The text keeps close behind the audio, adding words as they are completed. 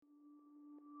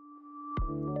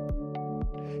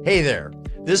Hey there.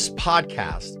 This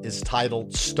podcast is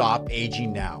titled Stop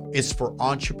Aging Now. It's for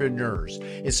entrepreneurs.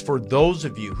 It's for those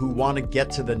of you who want to get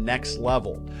to the next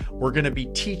level. We're going to be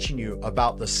teaching you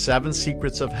about the 7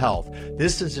 secrets of health.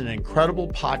 This is an incredible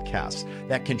podcast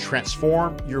that can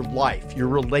transform your life, your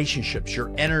relationships,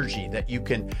 your energy, that you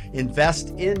can invest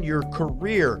in your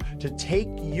career to take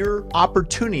your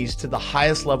opportunities to the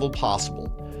highest level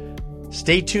possible.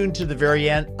 Stay tuned to the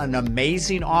very end. An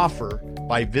amazing offer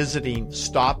by visiting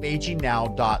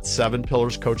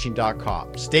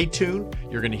stopagingnow.7pillarscoaching.com. Stay tuned.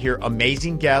 You're going to hear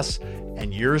amazing guests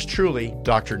and yours truly,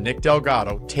 Dr. Nick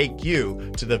Delgado, take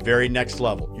you to the very next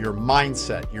level. Your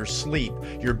mindset, your sleep,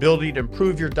 your ability to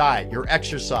improve your diet, your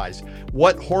exercise,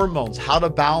 what hormones, how to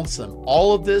balance them,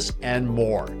 all of this and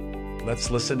more.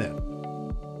 Let's listen in.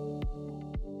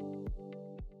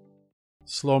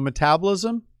 Slow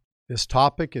metabolism. This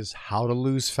topic is how to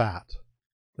lose fat.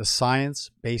 The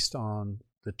science based on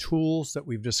the tools that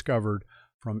we've discovered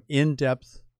from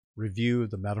in-depth review of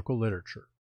the medical literature.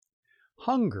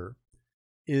 Hunger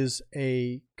is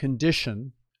a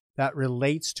condition that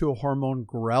relates to a hormone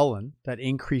ghrelin that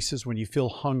increases when you feel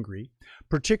hungry,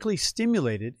 particularly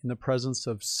stimulated in the presence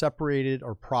of separated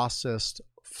or processed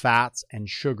fats and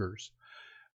sugars.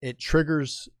 It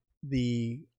triggers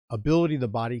the ability of the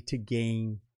body to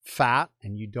gain fat,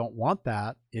 and you don't want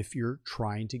that if you're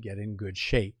trying to get in good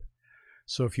shape.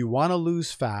 So if you want to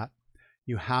lose fat,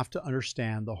 you have to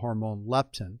understand the hormone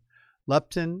leptin.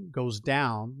 Leptin goes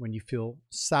down when you feel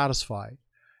satisfied.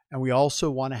 And we also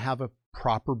want to have a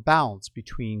proper balance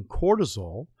between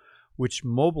cortisol, which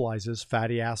mobilizes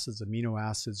fatty acids, amino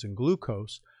acids, and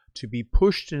glucose to be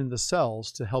pushed into the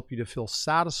cells to help you to feel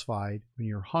satisfied when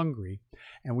you're hungry.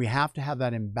 And we have to have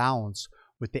that in balance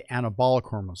with the anabolic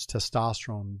hormones,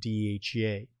 testosterone,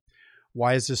 DHEA.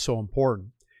 Why is this so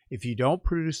important? If you don't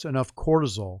produce enough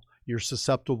cortisol, you're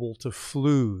susceptible to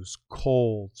flus,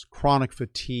 colds, chronic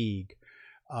fatigue,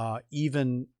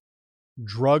 even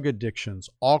drug addictions,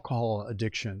 alcohol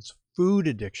addictions, food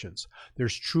addictions.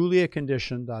 There's truly a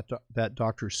condition that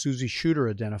Dr. Susie Shooter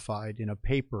identified in a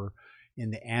paper in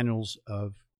the Annals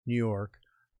of New York,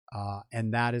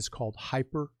 and that is called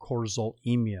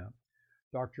hypercortisolemia.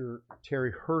 Dr.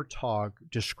 Terry Hertog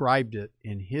described it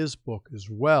in his book as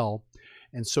well.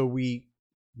 And so we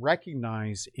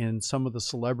recognize in some of the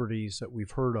celebrities that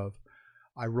we've heard of,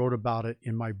 I wrote about it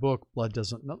in my book, Blood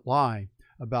Doesn't Lie,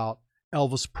 about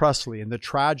Elvis Presley and the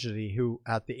tragedy, who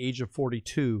at the age of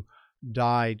 42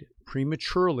 died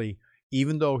prematurely,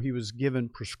 even though he was given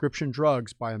prescription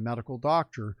drugs by a medical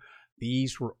doctor.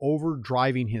 These were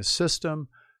overdriving his system.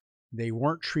 They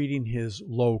weren't treating his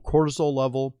low cortisol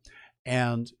level.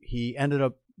 And he ended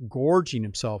up gorging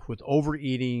himself with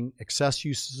overeating, excess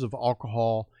uses of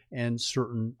alcohol, and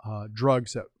certain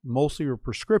drugs that mostly were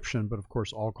prescription, but of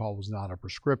course alcohol was not a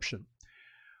prescription.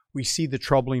 We see the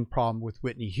troubling problem with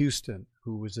Whitney Houston,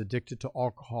 who was addicted to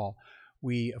alcohol.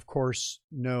 We, of course,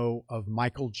 know of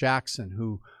Michael Jackson,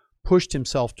 who pushed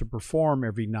himself to perform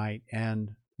every night,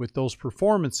 and with those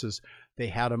performances, they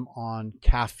had him on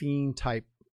caffeine-type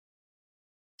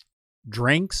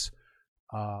drinks.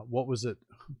 What was it?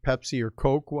 Pepsi or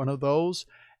Coke, one of those.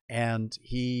 And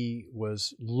he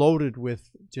was loaded with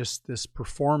just this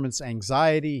performance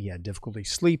anxiety. He had difficulty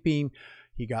sleeping.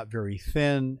 He got very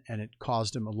thin, and it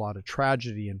caused him a lot of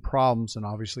tragedy and problems, and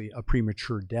obviously a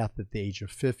premature death at the age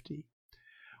of 50.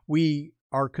 We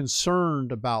are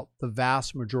concerned about the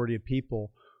vast majority of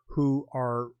people who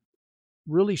are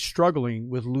really struggling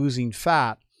with losing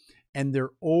fat, and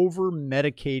they're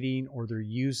over-medicating or they're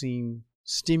using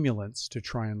stimulants to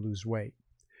try and lose weight,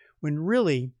 when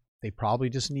really they probably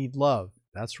just need love.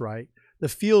 That's right. The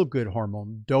feel-good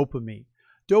hormone, dopamine.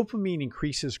 Dopamine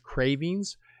increases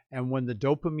cravings, and when the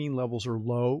dopamine levels are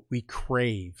low, we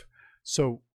crave.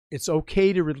 So it's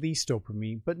okay to release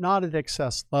dopamine, but not at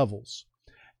excess levels.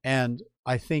 And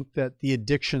I think that the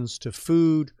addictions to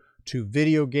food, to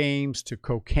video games, to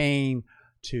cocaine,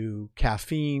 to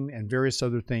caffeine, and various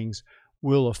other things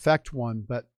will affect one,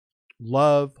 but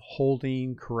love,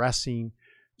 holding, caressing,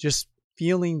 just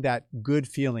feeling that good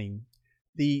feeling.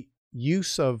 The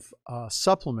use of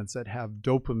supplements that have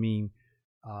dopamine,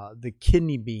 the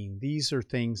kidney bean, these are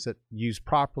things that used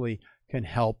properly can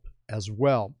help as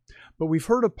well. But we've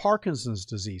heard of Parkinson's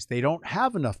disease. They don't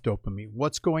have enough dopamine.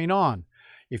 What's going on?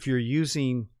 If you're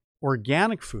using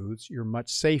organic foods, you're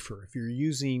much safer. If you're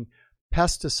using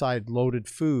pesticide-loaded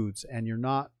foods and you're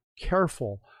not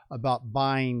careful about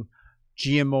buying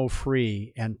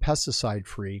GMO-free and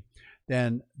pesticide-free,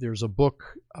 then there's a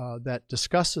book that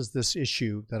discusses this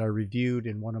issue that I reviewed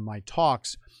in one of my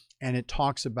talks, and it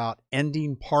talks about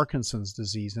ending Parkinson's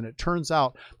disease. And it turns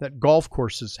out that golf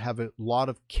courses have a lot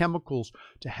of chemicals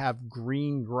to have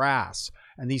green grass.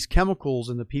 And these chemicals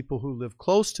and the people who live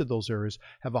close to those areas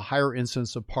have a higher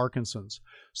incidence of Parkinson's.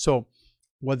 So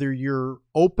whether you're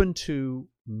open to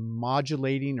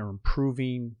modulating or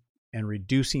improving and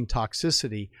reducing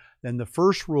toxicity, then the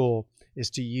first rule is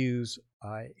to use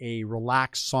a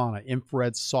relaxed sauna,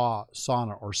 infrared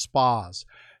sauna or spas.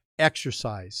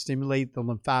 Exercise, stimulate the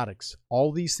lymphatics.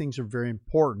 All these things are very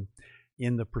important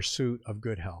in the pursuit of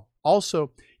good health.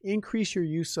 Also, increase your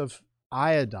use of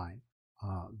iodine.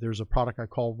 There's a product I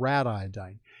call rat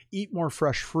iodine. Eat more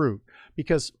fresh fruit,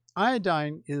 because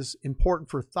iodine is important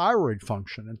for thyroid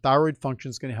function, and thyroid function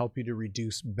is going to help you to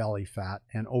reduce belly fat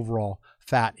and overall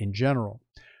fat in general.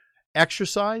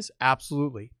 Exercise,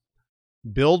 absolutely.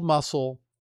 Build muscle,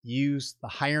 use the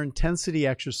higher intensity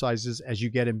exercises as you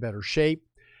get in better shape,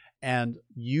 and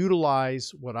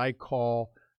utilize what I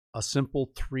call a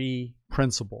simple 3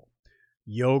 principle.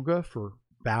 Yoga for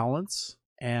balance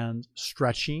and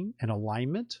stretching and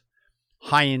alignment.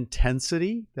 High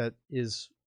intensity that is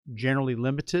generally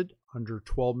limited under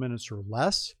 12 minutes or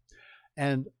less.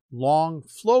 And long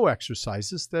flow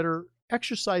exercises that are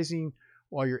exercising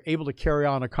while you're able to carry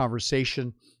on a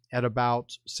conversation at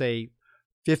about, say,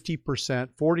 50%,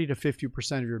 40 to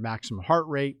 50% of your maximum heart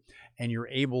rate, and you're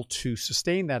able to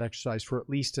sustain that exercise for at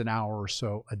least an hour or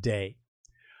so a day.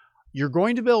 You're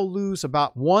going to be able to lose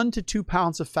about 1 to 2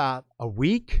 pounds of fat a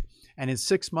week, and in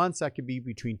 6 months, that could be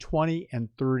between 20 and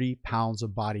 30 pounds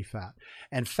of body fat.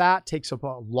 And fat takes up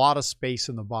a lot of space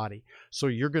in the body, so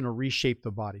you're going to reshape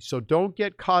the body. So don't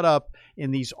get caught up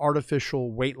in these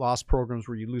artificial weight loss programs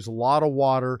where you lose a lot of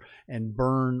water and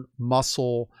burn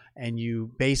muscle, and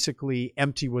you basically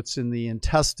empty what's in the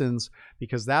intestines,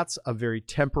 because that's a very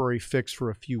temporary fix for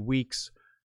a few weeks.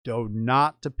 Do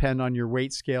not depend on your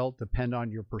weight scale. Depend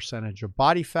on your percentage of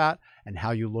body fat and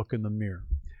how you look in the mirror.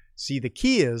 See, the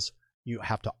key is you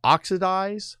have to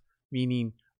oxidize,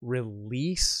 meaning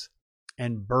release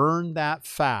and burn that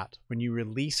fat. When you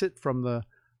release it from the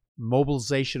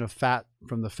mobilization of fat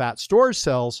from the fat storage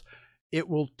cells, it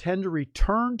will tend to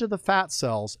return to the fat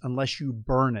cells unless you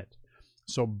burn it.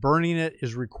 So burning it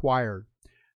is required.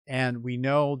 And we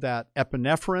know that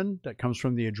epinephrine that comes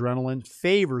from the adrenaline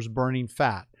favors burning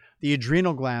fat. The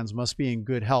adrenal glands must be in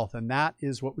good health, and that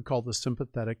is what we call the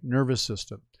sympathetic nervous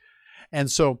system. And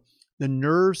so the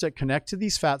nerves that connect to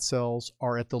these fat cells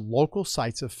are at the local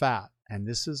sites of fat. And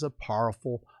this is a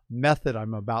powerful method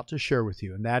I'm about to share with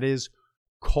you, and that is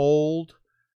cold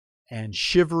and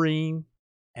shivering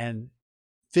and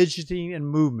fidgeting and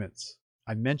movements.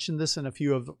 I mentioned this in a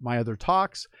few of my other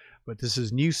talks, but this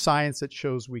is new science that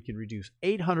shows we can reduce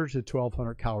 800 to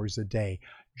 1,200 calories a day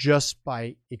just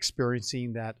by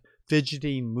experiencing that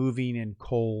fidgeting, moving, and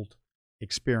cold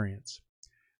experience.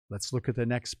 Let's look at the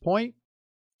next point,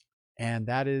 and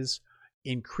that is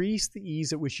increase the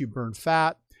ease at which you burn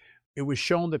fat. It was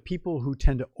shown that people who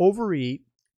tend to overeat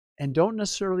and don't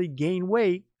necessarily gain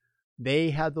weight,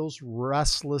 they had those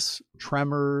restless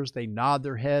tremors. They nod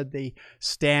their head, they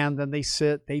stand, then they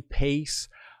sit, they pace.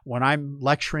 When I'm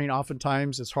lecturing,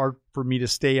 oftentimes it's hard for me to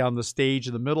stay on the stage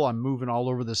in the middle. I'm moving all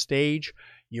over the stage.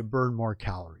 You burn more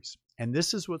calories. And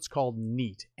this is what's called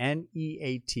NEAT,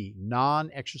 N-E-A-T,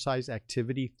 non-exercise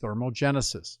activity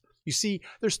thermogenesis. You see,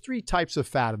 there's 3 types of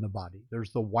fat in the body.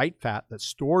 There's the white fat that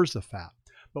stores the fat,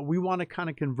 but we want to kind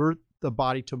of convert the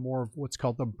body to more of what's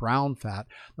called the brown fat,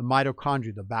 the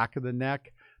mitochondria, the back of the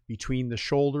neck, between the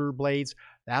shoulder blades.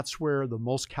 That's where the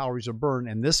most calories are burned,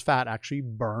 and this fat actually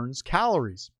burns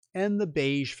calories. And the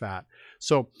beige fat.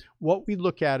 So what we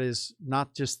look at is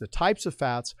not just the types of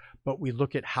fats, but we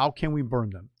look at how can we burn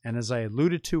them. And as I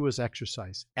alluded to, is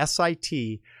exercise.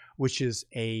 SIT, which is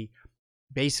a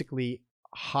basically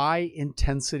high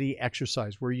intensity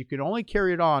exercise where you can only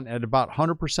carry it on at about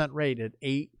 100% rate at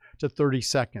 8 to 30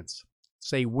 seconds,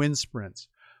 say wind sprints.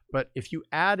 But if you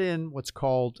add in what's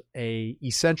called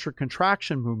eccentric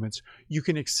contraction movements, you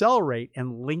can accelerate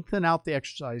and lengthen out the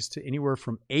exercise to anywhere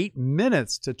from 8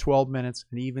 minutes to 12 minutes,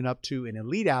 and even up to, in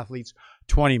elite athletes,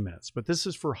 20 minutes. But this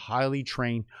is for highly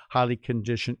trained, highly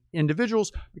conditioned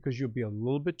individuals, because you'll be a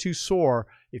little bit too sore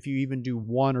if you even do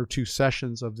 1 or 2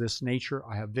 sessions of this nature.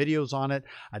 I have videos on it.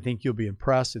 I think you'll be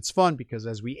impressed. It's fun because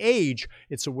as we age,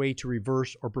 it's a way to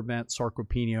reverse or prevent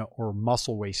sarcopenia or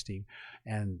muscle wasting.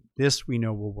 And this we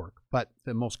know will work. But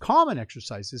the most common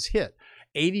exercise is HIIT.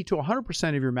 80 to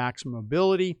 100% of your maximum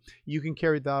ability. You can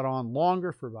carry that on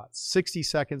longer for about 60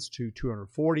 seconds to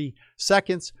 240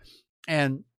 seconds.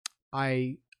 And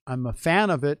I'm a fan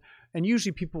of it. And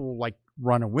usually people will like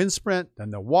run a wind sprint, then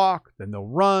they'll walk, then they'll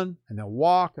run, and they'll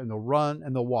walk, and they'll run,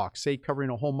 and they'll walk. Say covering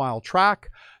a whole mile track,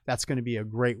 that's going to be a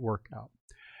great workout.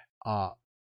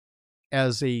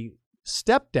 As a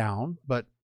step down, but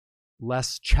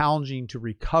less challenging to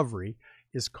recovery,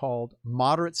 is called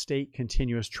moderate state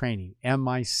continuous training,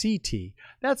 MICT.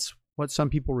 That's what some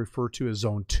people refer to as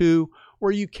zone 2,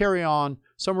 where you carry on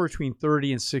somewhere between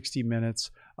 30 and 60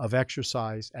 minutes of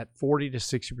exercise at 40 to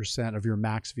 60% of your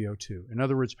max VO2. In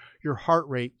other words, your heart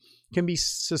rate can be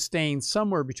sustained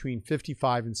somewhere between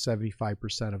 55 and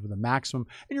 75% of the maximum,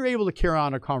 and you're able to carry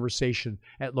on a conversation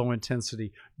at low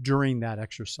intensity during that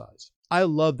exercise. I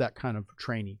love that kind of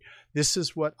training. This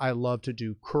is what I love to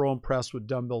do: curl and press with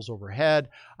dumbbells overhead.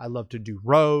 I love to do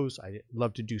rows. I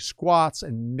love to do squats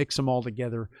and mix them all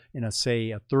together in a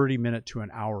 30-minute to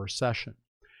an hour session.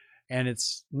 And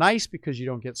it's nice because you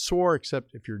don't get sore,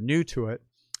 except if you're new to it,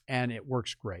 and it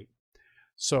works great.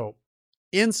 So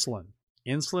insulin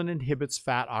inhibits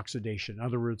fat oxidation. In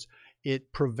other words,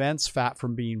 it prevents fat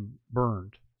from being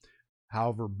burned.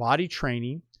 However, body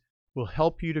training will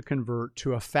help you to convert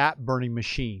to a fat burning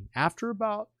machine after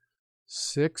about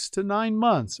 6 to 9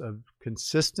 months of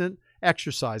consistent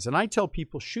exercise. And I tell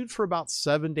people, shoot for about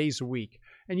 7 days a week.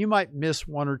 And you might miss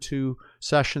 1 or 2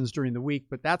 sessions during the week,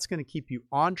 but that's going to keep you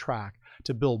on track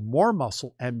to build more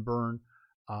muscle and burn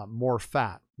more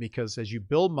fat. Because as you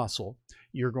build muscle,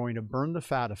 you're going to burn the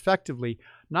fat effectively,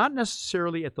 not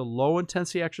necessarily at the low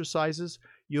intensity exercises.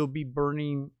 You'll be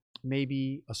burning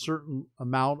maybe a certain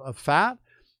amount of fat,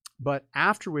 but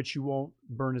after which you won't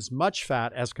burn as much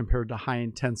fat as compared to high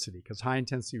intensity, because high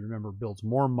intensity, remember, builds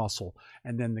more muscle,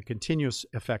 and then the continuous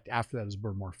effect after that is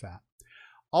burn more fat.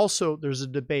 Also, there's a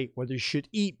debate whether you should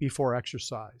eat before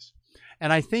exercise.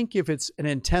 And I think if it's an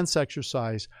intense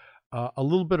exercise, a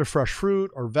little bit of fresh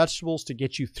fruit or vegetables to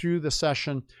get you through the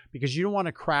session, because you don't want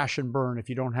to crash and burn if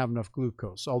you don't have enough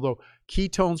glucose. Although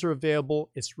ketones are available,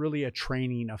 it's really a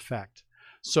training effect.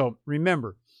 So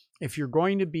remember, if you're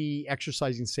going to be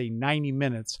exercising, say 90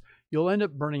 minutes, you'll end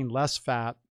up burning less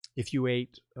fat if you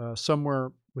ate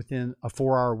somewhere within a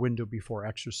 4-hour window before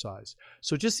exercise.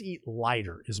 So just eat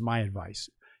lighter is my advice.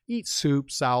 Eat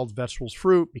soup, salads, vegetables,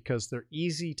 fruit, because they're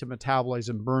easy to metabolize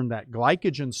and burn that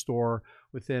glycogen store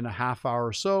within a half hour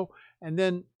or so. And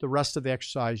then the rest of the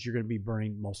exercise, you're going to be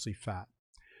burning mostly fat.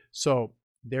 So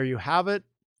there you have it.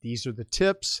 These are the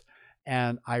tips.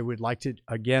 And I would like to,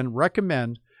 again,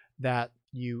 recommend that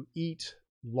you eat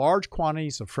large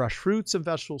quantities of fresh fruits and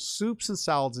vegetables, soups and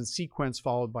salads in sequence,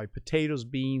 followed by potatoes,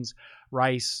 beans,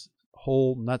 rice,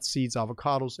 whole nuts, seeds,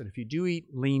 avocados. And if you do eat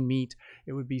lean meat,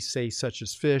 it would be, say, such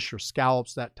as fish or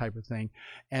scallops, that type of thing.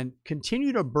 And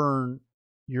continue to burn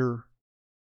your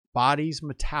body's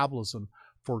metabolism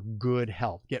for good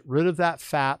health. Get rid of that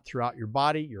fat throughout your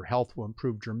body. Your health will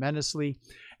improve tremendously.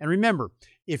 And remember,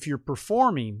 if you're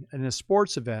performing in a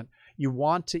sports event, you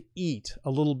want to eat a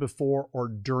little before or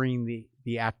during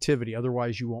the activity.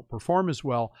 Otherwise, you won't perform as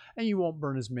well and you won't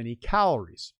burn as many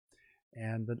calories.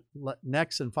 And the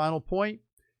next and final point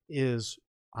is,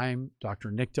 I'm Dr.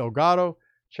 Nick Delgado.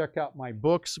 Check out my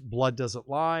books, Blood Doesn't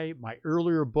Lie. My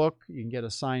earlier book, you can get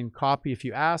a signed copy if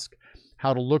you ask,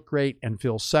 How to Look Great and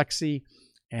Feel Sexy.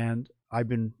 And I've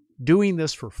been doing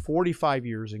this for 45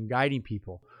 years and guiding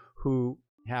people who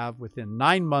have within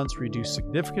 9 months reduced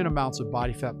significant amounts of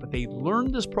body fat, but they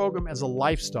learned this program as a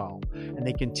lifestyle and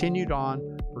they continued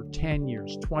on for 10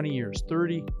 years, 20 years,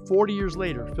 30, 40 years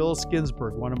later. Phyllis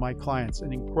Ginsburg, one of my clients,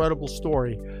 an incredible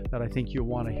story that I think you'll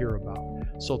want to hear about.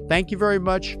 So thank you very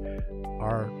much.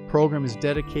 Our program is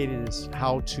dedicated as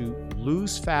how to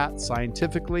lose fat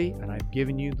scientifically, and I've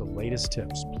given you the latest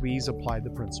tips. Please apply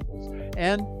the principles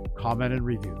and comment and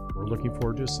review. We're looking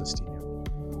forward to assisting you.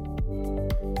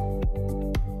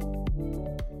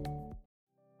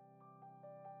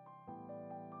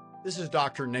 This is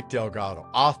Dr. Nick Delgado,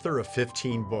 author of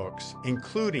 15 books,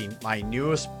 including my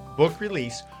newest book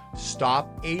release, Stop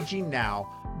Aging Now.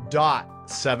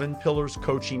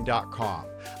 .7pillarscoaching.com.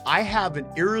 I have an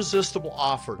irresistible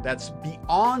offer that's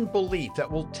beyond belief that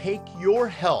will take your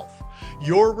health,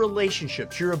 your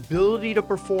relationships, your ability to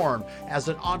perform as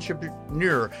an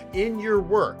entrepreneur in your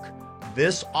work.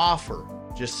 This offer,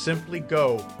 just simply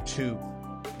go to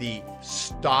the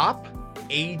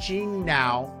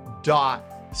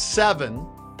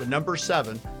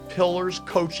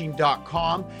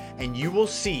pillarscoaching.com, and you will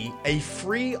see a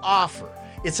free offer.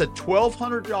 It's a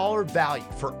 $1,200 value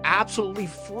for absolutely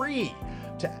free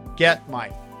to get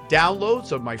my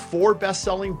downloads of my 4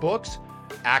 best-selling books,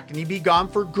 Acne Be Gone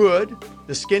for Good,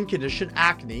 The Skin Condition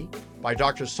Acne by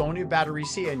Dr. Sonia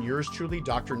Batterisi and yours truly,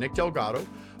 Dr. Nick Delgado,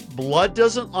 Blood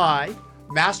Doesn't Lie,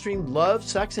 Mastering Love,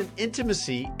 Sex, and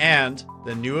Intimacy, and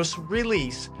the newest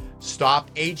release, Stop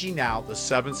Aging Now, the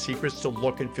 7 Secrets to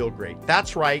Look and Feel Great.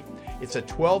 That's right, it's a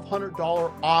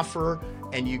 $1,200 offer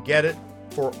and you get it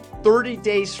for 30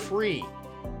 days free.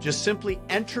 Just simply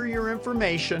enter your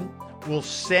information. We'll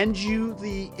send you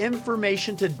the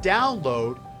information to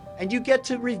download, and you get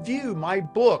to review my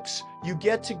books. You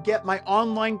get to get my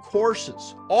online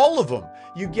courses, all of them.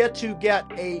 You get to get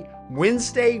a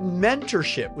Wednesday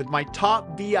mentorship with my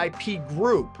top VIP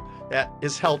group that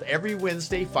is held every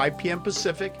Wednesday, 5 p.m.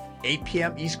 Pacific, 8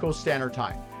 p.m. East Coast Standard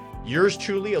Time. Yours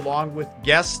truly, along with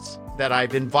guests that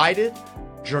I've invited,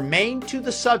 germane to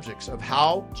the subjects of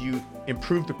how do you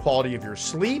improve the quality of your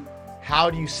sleep, how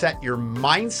do you set your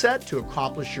mindset to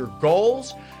accomplish your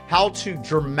goals, how to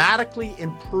dramatically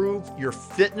improve your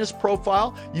fitness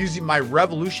profile using my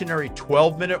revolutionary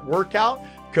 12-minute workout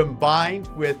combined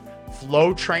with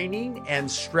flow training and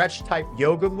stretch type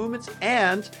yoga movements,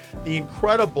 and the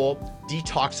incredible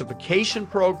detoxification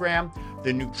program,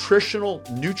 the nutritional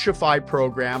Nutrify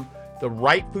program, the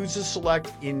right foods to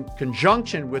select in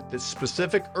conjunction with the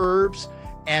specific herbs,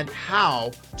 and how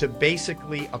to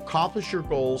basically accomplish your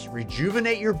goals,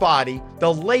 rejuvenate your body.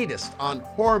 The latest on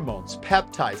hormones,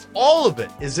 peptides, all of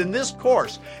it is in this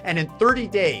course. And in 30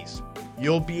 days,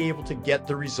 you'll be able to get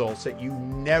the results that you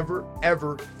never,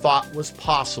 ever thought was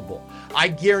possible. I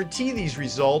guarantee these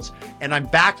results, and I'm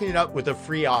backing it up with a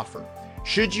free offer.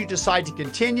 Should you decide to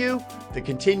continue, the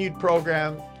continued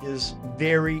program is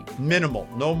very minimal,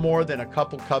 no more than a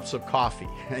couple cups of coffee.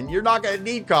 And you're not going to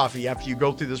need coffee after you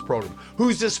go through this program.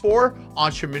 Who's this for?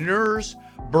 Entrepreneurs,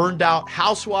 burned out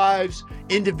housewives,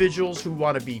 individuals who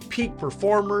want to be peak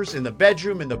performers in the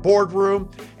bedroom, in the boardroom,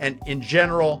 and in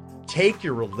general, take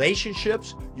your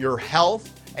relationships, your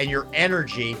health, and your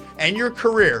energy and your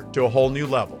career to a whole new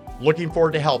level. Looking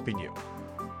forward to helping you.